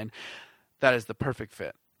we find, that is the perfect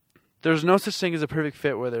fit. There's no such thing as a perfect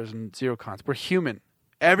fit where there's zero cons. We're human.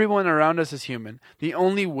 Everyone around us is human. The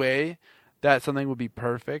only way that something would be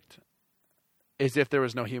perfect is if there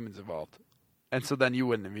was no humans involved. And so then you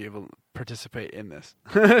wouldn't be able to participate in this.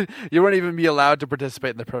 You wouldn't even be allowed to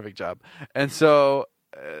participate in the perfect job. And so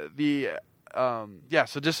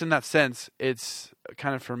so just in that sense, it's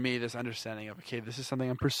kind of for me this understanding of, okay, this is something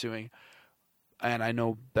I'm pursuing, and I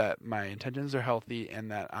know that my intentions are healthy and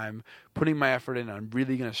that I'm putting my effort in. I'm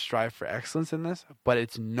really going to strive for excellence in this, but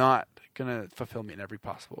it's not going to fulfill me in every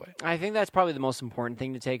possible way. I think that's probably the most important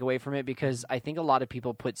thing to take away from it, because I think a lot of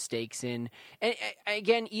people put stakes in, and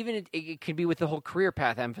again, even it could be with the whole career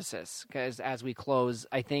path emphasis, because as we close,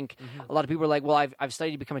 I think a lot of people are like, well, I've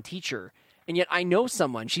studied to become a teacher. And yet I know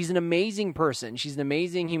someone, she's an amazing person. She's an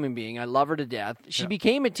amazing human being. I love her to death. She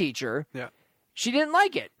became a teacher. Yeah. She didn't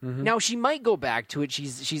like it. Now she might go back to it.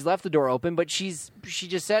 She's left the door open, but she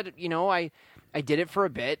just said, I did it for a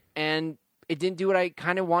bit and it didn't do what I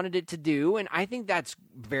kind of wanted it to do. And I think that's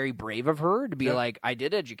very brave of her to be like, I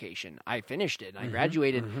did education. I finished it. I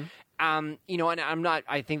graduated. And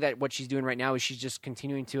I think that what she's doing right now is she's just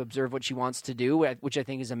continuing to observe what she wants to do, which I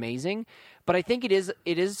think is amazing. But I think it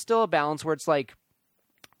is still a balance where it's like,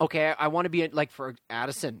 okay, I want to be like for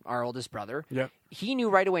Addison, our oldest brother. Yep. He knew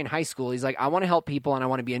right away in high school. He's like, I want to help people and I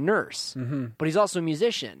want to be a nurse. Mm-hmm. But he's also a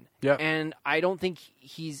musician. Yep. And I don't think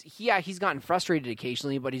he's gotten frustrated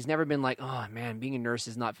occasionally, but he's never been like, oh man, being a nurse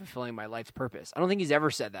is not fulfilling my life's purpose. I don't think he's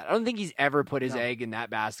ever said that. I don't think he's ever put his egg in that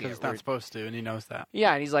basket. Because it's not supposed to, and he knows that.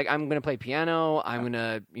 Yeah, and he's like, I'm going to play piano. I'm going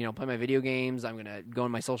to, play my video games. I'm going to go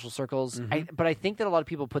in my social circles. But I think that a lot of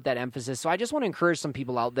people put that emphasis. So I just want to encourage some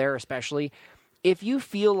people out there, especially if you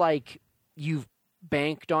feel like you've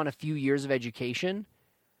banked on a few years of education,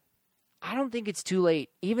 I don't think it's too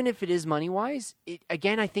late, even if it is money-wise.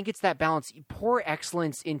 Again, I think it's that balance. Pour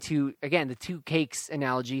excellence into, again, the two cakes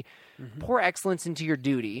analogy, pour excellence into your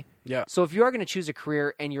duty. Yeah. So if you are going to choose a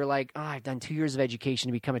career and you're like, I've done 2 years of education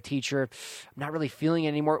to become a teacher, I'm not really feeling it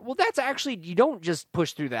anymore. Well, that's actually, you don't just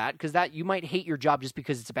push through that, because that you might hate your job just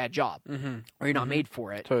because it's a bad job or you're not made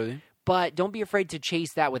for it. Totally. But don't be afraid to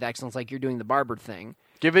chase that with excellence like you're doing the barber thing.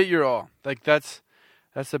 Give it your all. Like, that's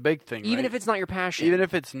the big thing, Even right? if it's not your passion. Even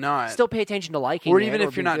if it's not. Still pay attention to liking or it. even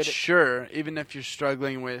if you're being not good at- sure, even if you're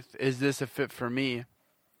struggling with, is this a fit for me?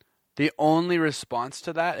 The only response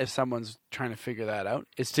to that, if someone's trying to figure that out,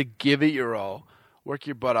 is to give it your all. Work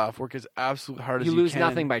your butt off. Work as absolutely hard as you can. You lose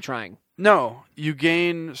nothing by trying. No, you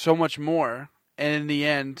gain so much more. And in the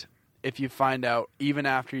end, if you find out, even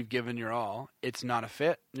after you've given your all, it's not a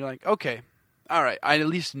fit, you're like, okay, all right, I at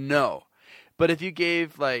least know. But if you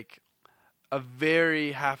gave, like, a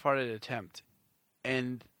very half-hearted attempt,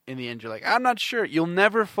 and in the end you're like, I'm not sure, you'll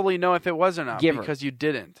never fully know if it was or not. Give her. Because you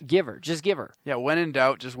didn't. Give her. Just give her. Yeah, when in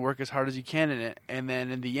doubt, just work as hard as you can in it, and then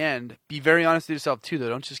in the end, be very honest with yourself too, though.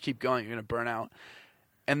 Don't just keep going, you're going to burn out.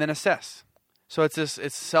 And then assess. So it's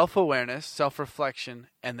self-awareness, self-reflection,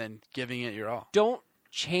 and then giving it your all. Don't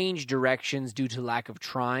change directions due to lack of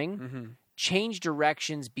trying. Change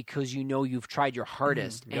directions because you know you've tried your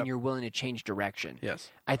hardest and you're willing to change direction. Yes.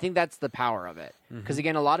 I think that's the power of it. Because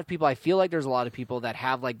again, a lot of people, I feel like there's a lot of people that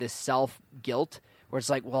have like this self-guilt where it's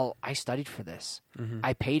like, well, I studied for this.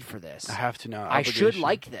 I paid for this. I have to now. I should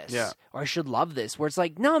like this. Yeah. Or I should love this. Where it's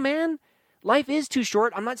like, no, man, life is too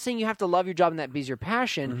short. I'm not saying you have to love your job and that be your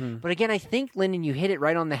passion. But again, I think, Lyndon, you hit it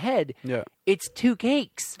right on the head. Yeah. It's two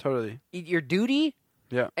cakes. Totally. Your duty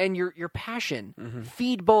Yeah. and your passion.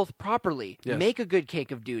 Feed both properly. Yes. Make a good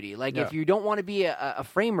cake of duty. Like Yeah. if you don't want to be a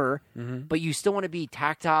framer, but you still want to be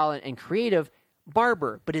tactile and creative,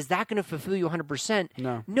 barber. But is that going to fulfill you 100%?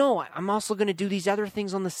 No. No, I'm also going to do these other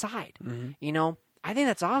things on the side. You know, I think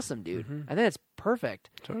that's awesome, dude. I think that's perfect.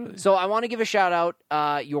 Totally. So I want to give a shout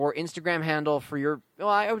out your Instagram handle for your, well,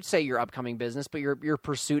 I would say your upcoming business, but your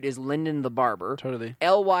pursuit is Lyndon the Barber. Totally.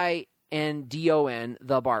 LYNDON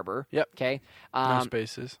the Barber. Yep. Okay. No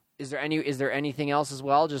spaces. Is there anything else as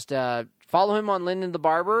well? Just follow him on Lyndon the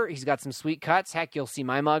Barber. He's got some sweet cuts. Heck, you'll see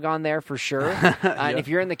my mug on there for sure. And if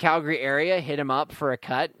you're in the Calgary area, hit him up for a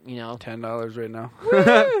cut. You know, $10 right now.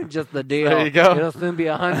 just the deal. There you go. It'll soon be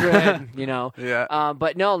 100. You know. Yeah.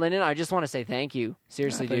 But no, Lyndon, I just want to say thank you.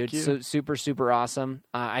 Seriously, Yeah, thank dude. you. So, super, super awesome.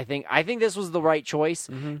 I think this was the right choice.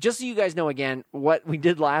 Just so you guys know, again, what we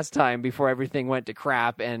did last time before everything went to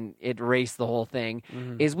crap and it erased the whole thing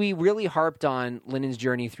is we really harped on Lyndon's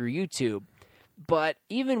journey through YouTube. But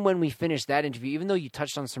even when we finished that interview, even though you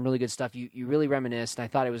touched on some really good stuff, you really reminisced, and I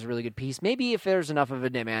thought it was a really good piece. Maybe if there's enough of a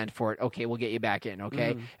demand for it, okay, we'll get you back in,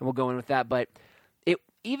 okay? And we'll go in with that. But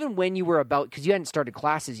even when you were about, because you hadn't started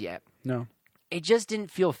classes yet, No. it just didn't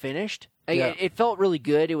feel finished. Yeah. It felt really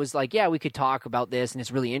good. It was like, yeah, we could talk about this, and it's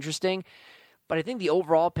really interesting. But I think the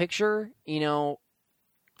overall picture, you know,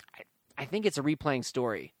 I think it's a replaying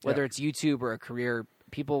story, whether it's YouTube or a career.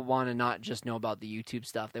 People want to not just know about the YouTube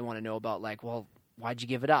stuff. They want to know about, like, well, why'd you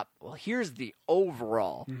give it up? Well, here's the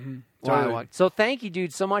overall. why I Totally. walked. So thank you,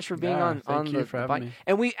 dude, so much for being Yeah, on thank you the for having pod- me.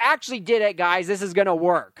 And we actually did it, guys. This is going to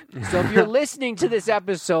work. So if you're listening to this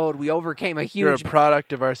episode, we overcame a You're a huge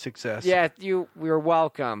product of our success. yeah, we're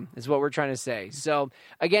welcome, is what we're trying to say. So,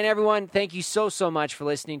 again, everyone, thank you so much for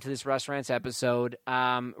listening to this Russ Rants episode.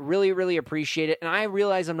 Really, really appreciate it. And I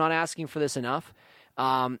realize I'm not asking for this enough,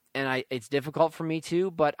 and it's difficult for me too,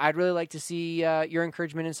 but I'd really like to see your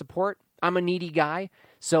encouragement and support. I'm a needy guy,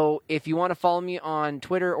 so if you want to follow me on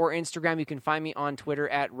Twitter or Instagram, you can find me on Twitter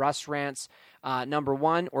at RussRants,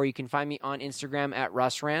 #1, or you can find me on Instagram at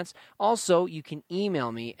RussRants. Also, you can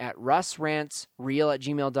email me at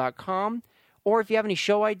russrantsreal@gmail.com. Or if you have any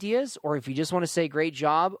show ideas, or if you just want to say great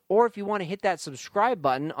job, or if you want to hit that subscribe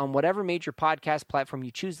button on whatever major podcast platform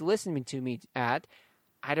you choose to listen to me at,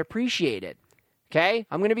 I'd appreciate it. Okay?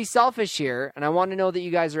 I'm going to be selfish here, and I want to know that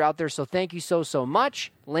you guys are out there, so thank you so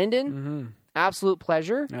much. Lyndon, absolute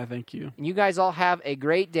pleasure. Yeah, thank you. And you guys all have a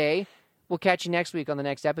great day. We'll catch you next week on the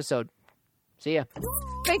next episode. See ya.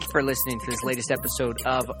 Thank you for listening to this latest episode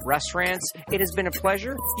of Russ Rants. It has been a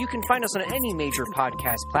pleasure. You can find us on any major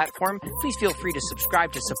podcast platform. Please feel free to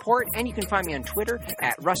subscribe to support, and you can find me on Twitter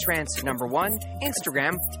at RussRants1,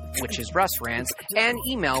 Instagram, which is RussRants, and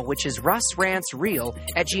email, which is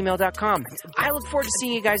RussRantsReal@gmail.com. I look forward to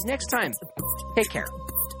seeing you guys next time. Take care.